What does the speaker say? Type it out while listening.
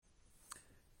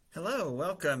Hello,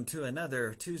 welcome to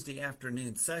another Tuesday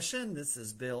afternoon session. This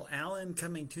is Bill Allen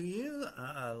coming to you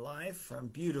live from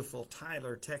beautiful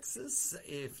Tyler, Texas.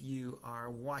 If you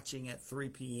are watching at 3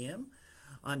 p.m.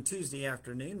 on Tuesday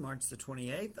afternoon, March the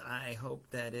 28th, I hope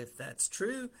that if that's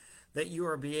true, that you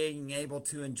are being able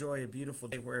to enjoy a beautiful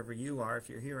day wherever you are. If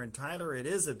you're here in Tyler, it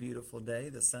is a beautiful day.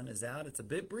 The sun is out. It's a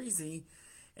bit breezy,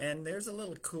 and there's a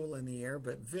little cool in the air,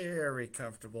 but very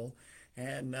comfortable.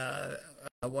 And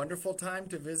a wonderful time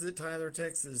to visit Tyler,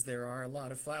 Texas. There are a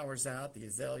lot of flowers out. The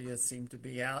azaleas seem to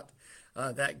be out.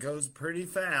 That goes pretty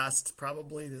fast.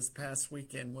 Probably this past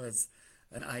weekend was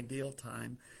an ideal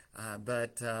time.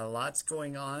 But lots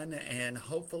going on, and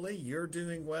hopefully you're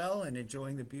doing well and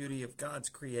enjoying the beauty of God's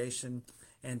creation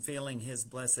and feeling His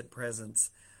blessed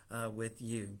presence with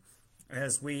you.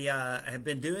 As we have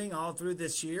been doing all through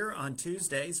this year, on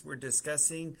Tuesdays, we're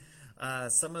discussing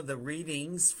some of the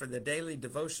readings for the daily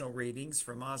devotional readings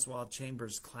from Oswald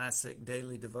Chambers' classic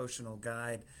daily devotional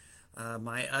guide,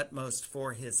 My Utmost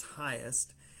for His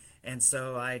Highest. And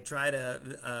so I try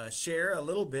to share a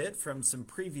little bit from some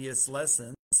previous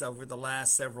lessons over the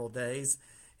last several days,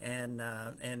 and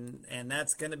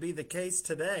that's going to be the case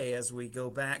today as we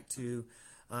go back to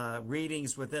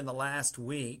readings within the last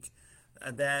week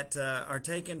that are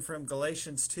taken from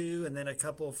Galatians 2 and then a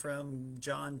couple from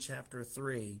John chapter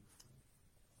 3.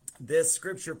 This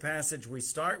scripture passage we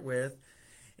start with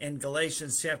in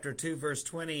Galatians chapter 2 verse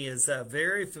 20 is a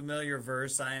very familiar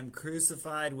verse. I am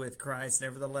crucified with Christ,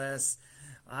 nevertheless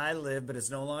I live, but it's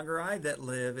no longer I that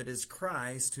live, it is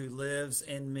Christ who lives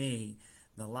in me.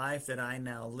 The life that I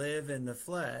now live in the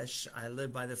flesh, I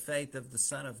live by the faith of the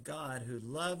Son of God who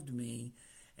loved me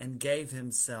and gave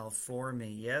himself for me.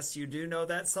 Yes, you do know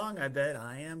that song, I bet.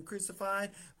 I am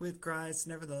crucified with Christ,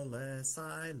 nevertheless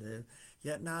I live.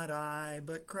 Yet not I,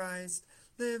 but Christ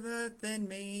liveth in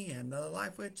me, and the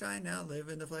life which I now live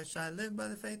in the flesh, I live by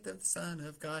the faith of the Son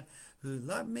of God, who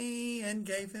loved me and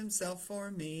gave himself for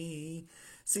me.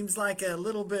 Seems like a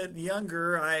little bit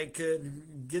younger, I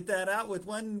could get that out with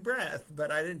one breath,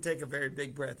 but I didn't take a very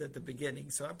big breath at the beginning,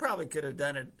 so I probably could have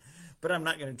done it, but I'm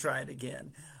not going to try it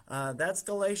again. That's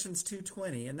Galatians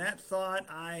 2:20, and that thought,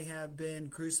 I have been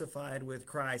crucified with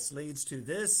Christ, leads to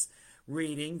this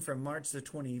reading from March the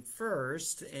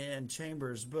 21st in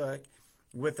Chambers' book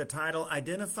with the title,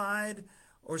 Identified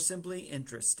or Simply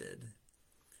Interested?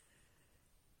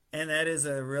 And that is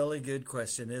a really good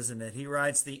question, isn't it? He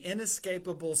writes, the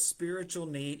inescapable spiritual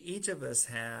need each of us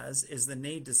has is the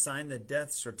need to sign the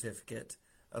death certificate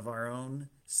of our own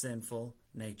sinful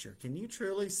nature. Can you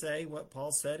truly say what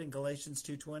Paul said in Galatians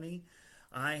 2:20?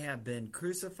 I have been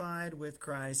crucified with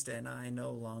Christ, and I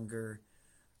no longer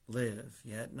live,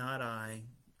 yet not I,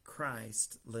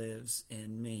 Christ lives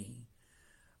in me.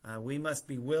 We must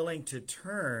be willing to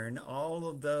turn all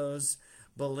of those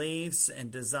beliefs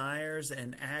and desires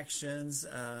and actions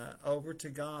over to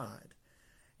God,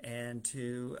 and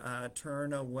to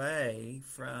turn away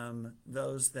from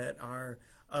those that are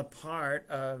a part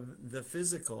of the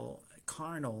physical,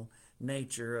 carnal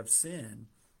nature of sin.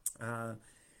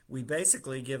 We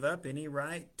basically give up any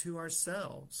right to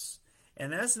ourselves.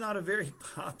 And that's not a very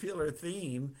popular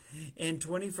theme in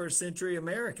 21st century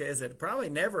America, is it? Probably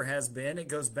never has been. It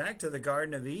goes back to the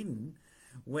Garden of Eden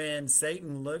when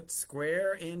Satan looked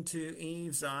square into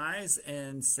Eve's eyes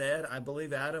and said, I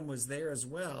believe Adam was there as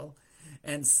well,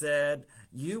 and said,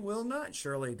 you will not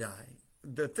surely die.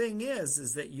 The thing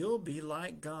is that you'll be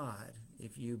like God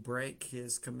if you break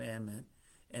his commandment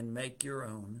and make your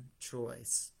own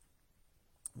choice.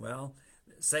 Well,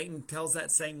 Satan tells that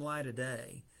same lie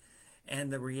today.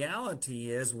 And the reality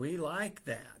is we like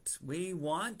that. We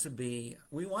want to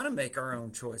make our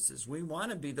own choices. We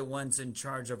want to be the ones in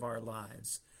charge of our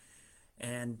lives.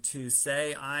 And to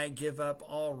say, I give up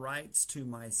all rights to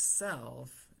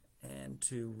myself and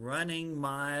to running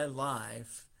my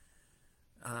life,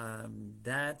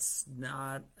 that's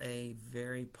not a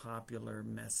very popular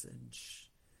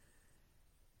message.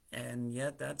 And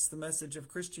yet that's the message of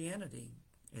Christianity.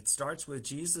 It starts with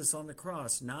Jesus on the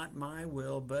cross. Not my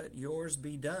will, but yours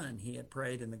be done, he had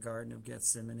prayed in the Garden of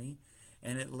Gethsemane.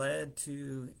 And it led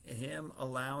to him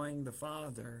allowing the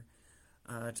Father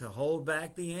to hold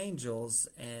back the angels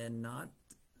and not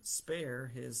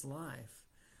spare his life.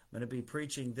 I'm going to be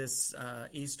preaching this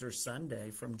Easter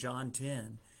Sunday from John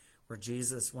 10, where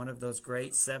Jesus, one of those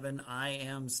great 7 I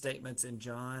am statements in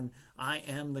John, I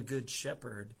am the good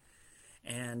shepherd.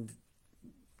 And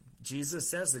Jesus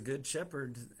says, the good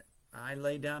shepherd, I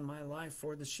lay down my life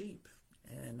for the sheep,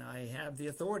 and I have the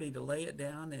authority to lay it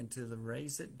down and to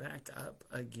raise it back up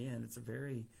again. It's a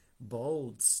very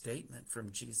bold statement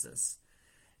from Jesus.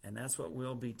 And that's what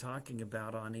we'll be talking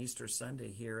about on Easter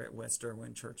Sunday here at West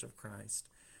Erwin Church of Christ.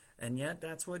 And yet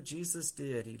that's what Jesus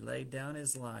did. He laid down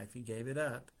his life. He gave it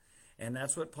up. And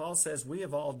that's what Paul says we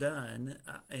have all done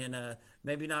in a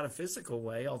maybe not a physical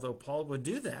way, although Paul would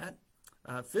do that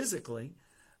physically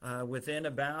within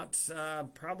about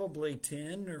probably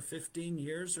 10 or 15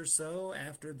 years or so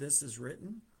after this is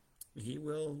written. He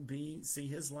will see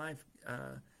his life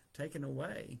taken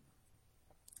away.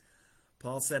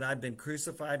 Paul said, I've been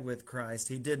crucified with Christ.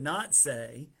 He did not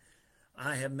say,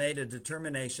 I have made a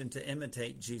determination to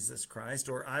imitate Jesus Christ,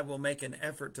 or I will make an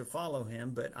effort to follow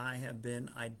him, but I have been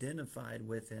identified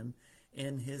with him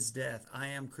in his death. I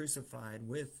am crucified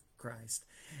with Christ.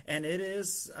 And it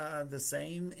is the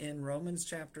same in Romans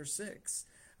chapter 6.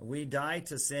 We die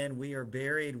to sin. We are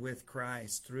buried with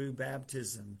Christ through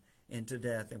baptism into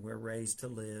death, and we're raised to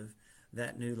live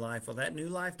that new life. Well, that new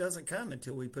life doesn't come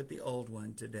until we put the old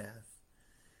one to death.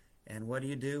 And what do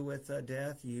you do with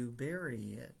death? You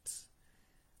bury it.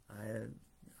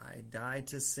 I died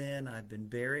to sin. I've been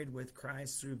buried with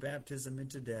Christ through baptism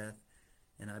into death,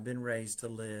 and I've been raised to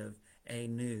live a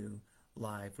new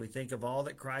life. We think of all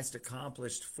that Christ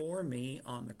accomplished for me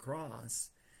on the cross,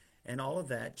 and all of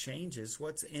that changes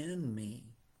what's in me.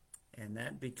 And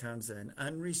that becomes an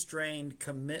unrestrained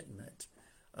commitment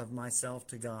of myself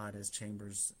to God, as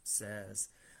Chambers says.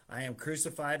 I am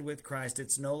crucified with Christ.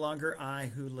 It's no longer I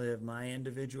who live. My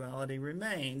individuality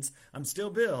remains. I'm still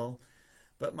Bill,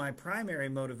 but my primary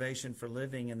motivation for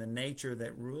living and the nature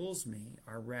that rules me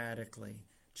are radically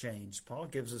changed. Paul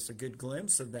gives us a good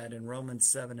glimpse of that in Romans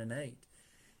 7 and 8.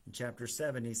 In chapter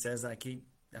 7, he says, I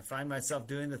find myself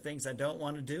doing the things I don't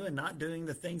want to do and not doing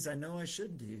the things I know I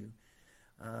should do.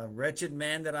 Wretched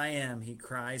man that I am, he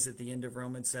cries at the end of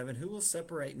Romans 7, who will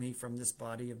separate me from this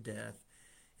body of death?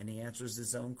 And he answers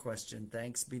his own question,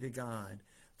 thanks be to God,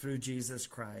 through Jesus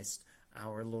Christ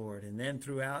our Lord. And then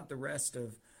throughout the rest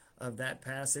of that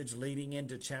passage leading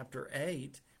into chapter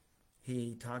 8,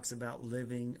 he talks about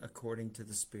living according to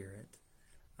the Spirit.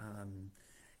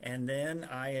 And then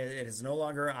it is no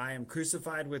longer I am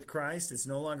crucified with Christ. It's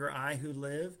no longer I who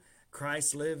live.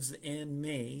 Christ lives in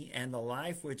me, and the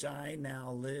life which I now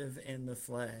live in the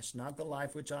flesh, not the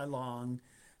life which I long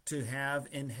to have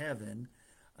in heaven,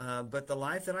 but the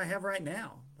life that I have right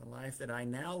now, the life that I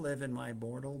now live in my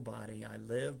mortal body, I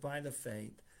live by the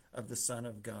faith of the Son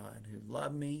of God who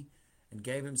loved me and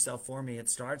gave himself for me. It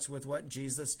starts with what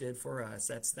Jesus did for us.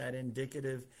 That's that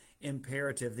indicative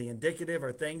imperative. The indicative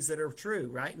are things that are true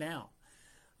right now.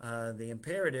 The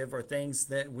imperative are things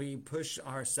that we push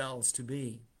ourselves to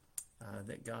be,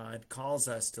 that God calls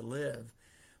us to live.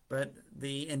 But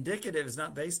the indicative is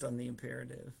not based on the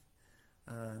imperative.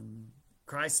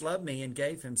 Christ loved me and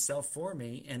gave himself for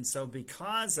me, and so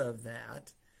because of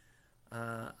that,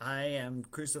 I am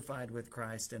crucified with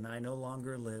Christ, and I no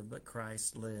longer live, but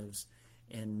Christ lives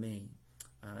in me.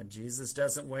 Jesus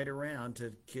doesn't wait around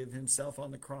to give himself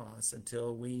on the cross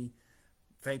until we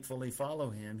faithfully follow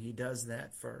him. He does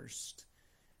that first,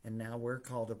 and now we're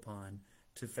called upon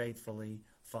to faithfully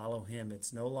follow him.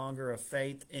 It's no longer a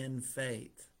faith in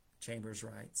faith, Chambers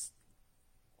writes,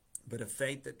 but a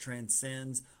faith that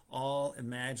transcends all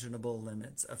imaginable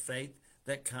limits, a faith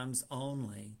that comes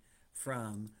only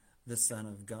from the Son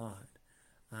of God.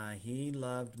 He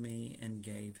loved me and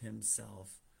gave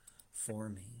himself for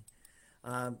me.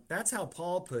 That's how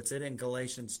Paul puts it in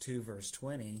Galatians 2, verse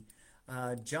 20.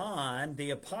 John,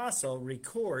 the apostle,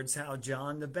 records how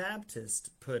John the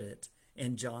Baptist put it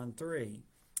in John 3.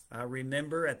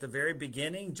 Remember, at the very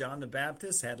beginning, John the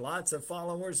Baptist had lots of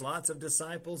followers, lots of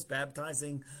disciples,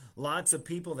 baptizing lots of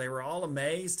people. They were all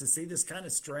amazed to see this kind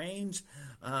of strange,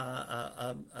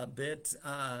 a bit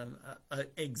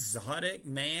exotic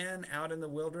man out in the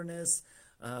wilderness.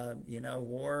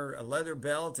 Wore a leather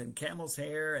belt and camel's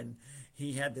hair, and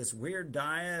he had this weird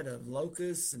diet of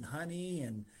locusts and honey,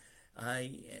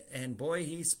 and boy,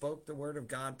 he spoke the word of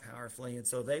God powerfully. And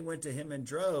so they went to him in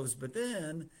droves. But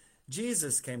then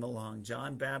Jesus came along.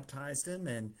 John baptized him,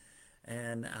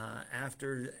 and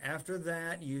after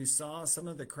that, you saw some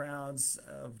of the crowds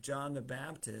of John the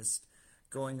Baptist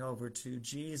going over to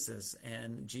Jesus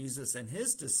and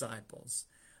his disciples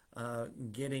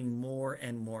getting more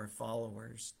and more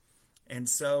followers. And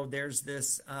so there's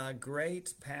this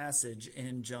great passage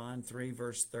in John 3,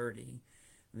 verse 30.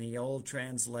 In the old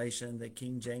translation, the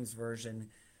King James Version,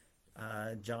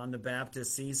 John the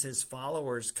Baptist sees his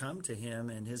followers come to him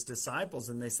and his disciples,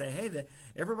 and they say, hey,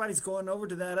 everybody's going over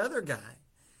to that other guy.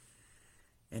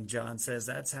 And John says,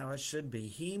 that's how it should be.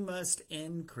 He must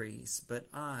increase, but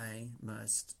I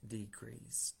must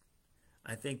decrease.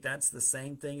 I think that's the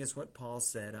same thing as what Paul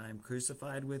said. I am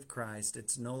crucified with Christ.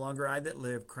 It's no longer I that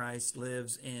live. Christ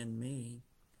lives in me.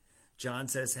 John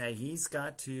says, hey, he's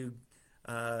got to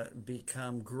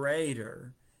become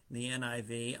greater. In the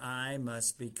NIV, I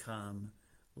must become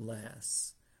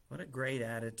less. What a great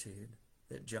attitude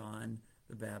that John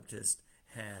the Baptist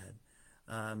had.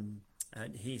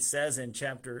 He says in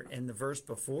the verse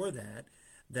before that,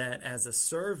 that as a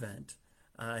servant,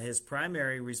 his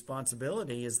primary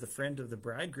responsibility is the friend of the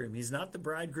bridegroom. He's not the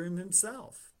bridegroom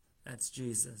himself. That's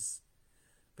Jesus.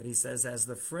 But he says, as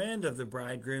the friend of the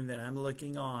bridegroom, that I'm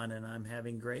looking on and I'm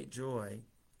having great joy,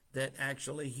 that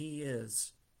actually he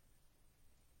is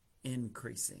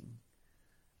increasing,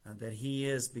 that he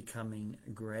is becoming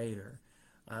greater.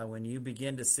 When you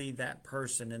begin to see that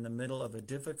person in the middle of a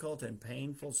difficult and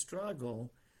painful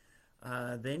struggle,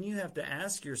 then you have to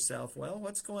ask yourself, well,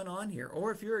 what's going on here?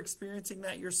 Or if you're experiencing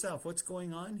that yourself, what's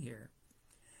going on here?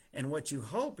 And what you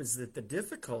hope is that the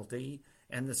difficulty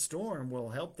and the storm will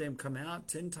help them come out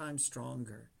 10 times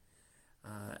stronger.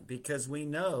 Because we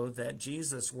know that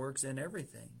Jesus works in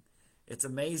everything. It's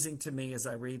amazing to me as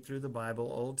I read through the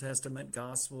Bible, Old Testament,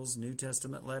 Gospels, New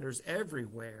Testament letters,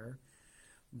 everywhere,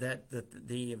 that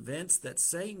the events that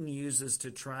Satan uses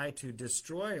to try to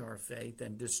destroy our faith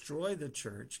and destroy the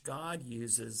church, God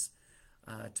uses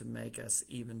to make us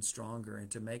even stronger and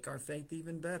to make our faith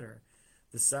even better.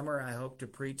 This summer I hope to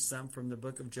preach some from the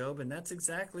book of Job, and that's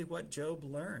exactly what Job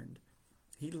learned.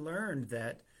 He learned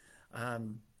that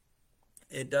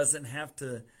it doesn't have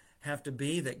to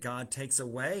be that God takes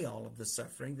away all of the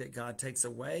suffering, that God takes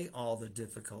away all the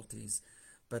difficulties,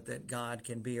 but that God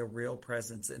can be a real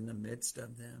presence in the midst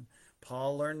of them.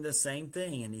 Paul learned the same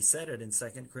thing, and he said it in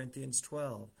 2 Corinthians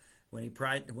 12. When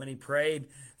he prayed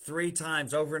 3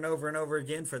 times over and over and over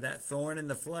again for that thorn in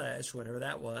the flesh, whatever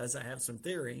that was, I have some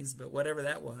theories, but whatever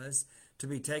that was, to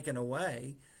be taken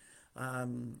away.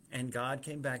 And God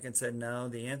came back and said, no,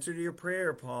 the answer to your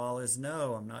prayer, Paul, is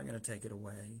no, I'm not going to take it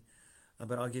away.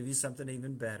 But I'll give you something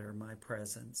even better, my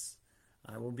presence.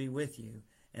 I will be with you.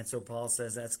 And so Paul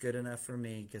says that's good enough for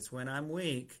me, because when I'm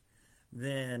weak,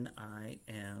 then I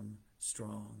am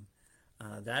strong.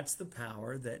 That's the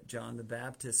power that John the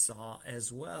Baptist saw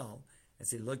as well.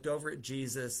 As he looked over at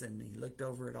Jesus and he looked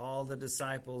over at all the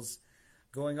disciples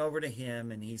going over to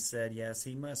him, and he said, yes,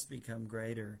 he must become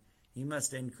greater. He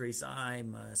must increase. I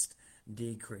must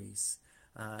decrease.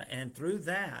 And through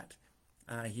that,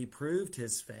 he proved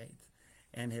his faith,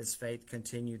 and his faith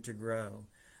continued to grow.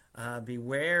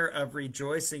 Beware of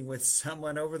rejoicing with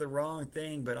someone over the wrong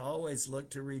thing, but always look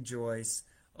to rejoice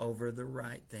over the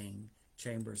right thing,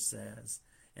 Chambers says.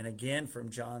 And again from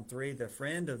John 3, the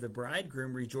friend of the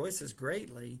bridegroom rejoices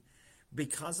greatly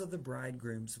because of the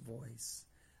bridegroom's voice.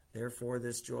 Therefore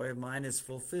this joy of mine is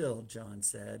fulfilled, John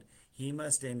said. He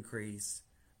must increase,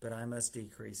 but I must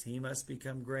decrease. He must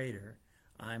become greater.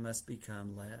 I must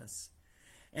become less.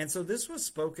 And so this was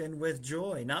spoken with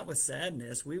joy, not with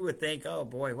sadness. We would think, oh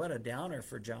boy, what a downer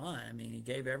for John. I mean, he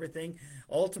gave everything.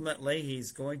 Ultimately,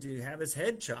 he's going to have his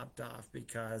head chopped off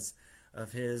because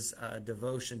of his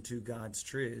devotion to God's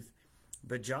truth.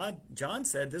 But John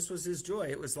said this was his joy.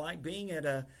 It was like being at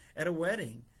a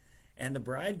wedding. And the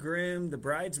bridegroom, the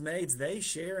bridesmaids, they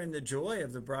share in the joy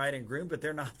of the bride and groom, but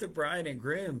they're not the bride and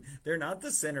groom. They're not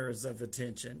the centers of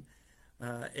attention.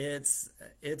 It's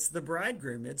the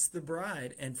bridegroom, it's the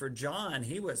bride. And for John,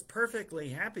 he was perfectly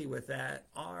happy with that.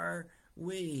 Are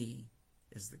we,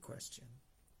 is the question.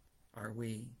 Are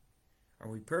we? Are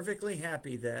we perfectly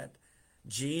happy that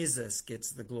Jesus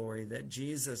gets the glory, that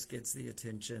Jesus gets the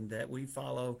attention, that we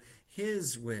follow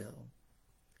his will,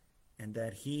 and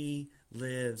that he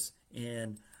lives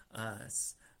in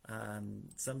us?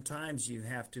 Sometimes you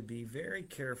have to be very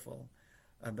careful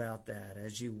about that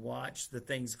as you watch the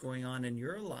things going on in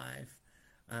your life,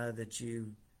 that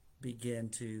you begin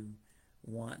to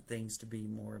want things to be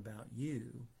more about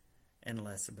you and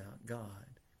less about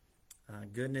God.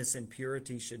 Goodness and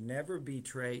purity should never be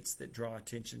traits that draw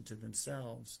attention to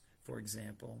themselves, for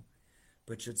example,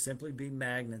 but should simply be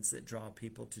magnets that draw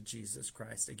people to Jesus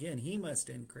Christ. Again, he must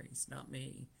increase, not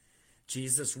me.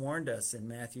 Jesus warned us in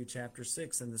Matthew chapter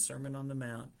 6 in the Sermon on the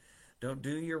Mount, don't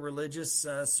do your religious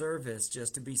service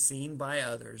just to be seen by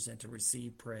others and to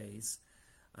receive praise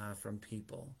from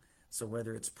people. So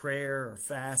whether it's prayer or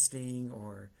fasting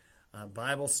or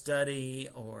Bible study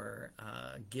or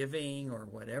giving or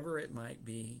whatever it might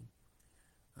be,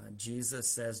 Jesus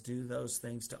says do those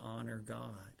things to honor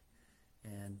God.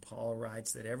 And Paul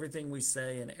writes that everything we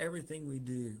say and everything we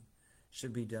do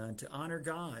should be done to honor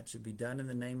God, should be done in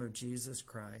the name of Jesus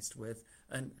Christ with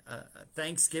a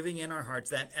thanksgiving in our hearts,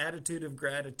 that attitude of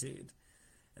gratitude.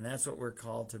 And that's what we're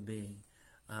called to be.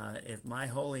 If my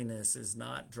holiness is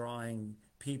not drawing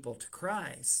people to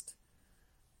Christ,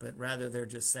 but rather they're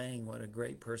just saying what a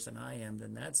great person I am,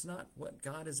 then that's not what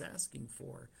God is asking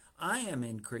for. I am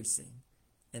increasing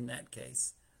in that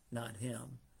case, not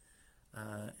him.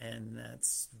 And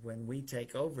that's when we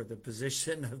take over the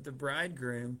position of the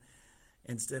bridegroom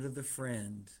instead of the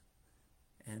friend,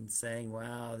 and saying,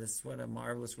 wow, this is what a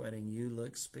marvelous wedding. You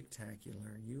look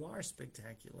spectacular. You are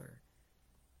spectacular.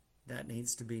 That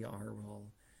needs to be our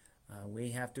role.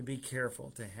 We have to be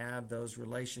careful to have those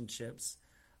relationships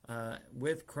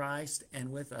with Christ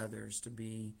and with others to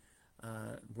be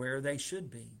where they should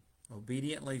be,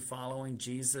 obediently following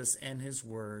Jesus and his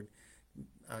word,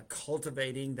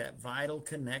 cultivating that vital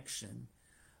connection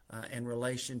and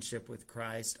relationship with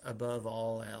Christ above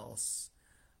all else.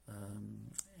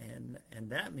 And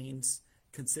that means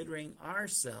considering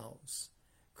ourselves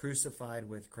crucified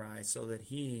with Christ so that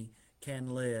he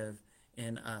can live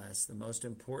in us. The most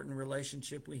important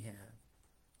relationship we have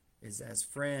is as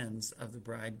friends of the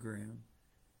bridegroom,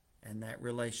 and that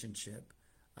relationship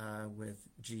with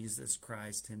Jesus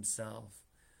Christ himself.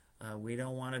 We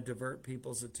don't want to divert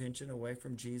people's attention away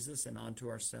from Jesus and onto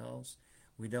ourselves.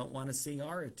 We don't want to see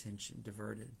our attention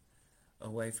diverted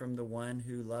away from the one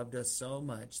who loved us so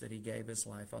much that he gave his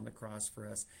life on the cross for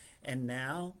us. And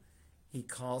now he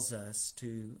calls us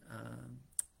to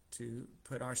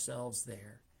put ourselves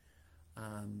there.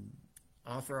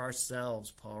 Offer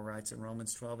ourselves, Paul writes in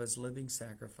Romans 12, as living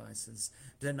sacrifices.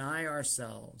 Deny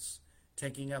ourselves,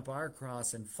 taking up our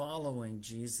cross and following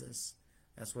Jesus.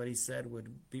 That's what he said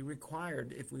would be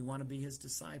required if we want to be his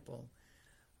disciple.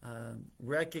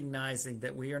 Recognizing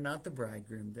that we are not the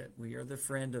bridegroom, that we are the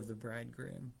friend of the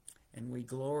bridegroom, and we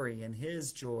glory in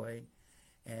his joy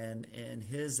and in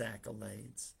his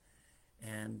accolades,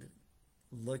 and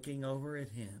looking over at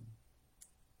him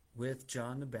with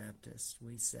John the Baptist,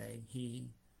 we say,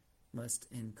 he must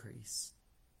increase,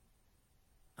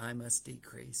 I must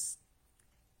decrease,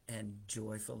 and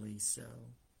joyfully so.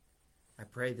 I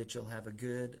pray that you'll have a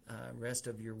good rest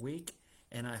of your week,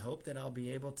 and I hope that I'll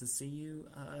be able to see you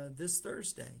this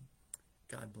Thursday.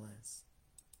 God bless.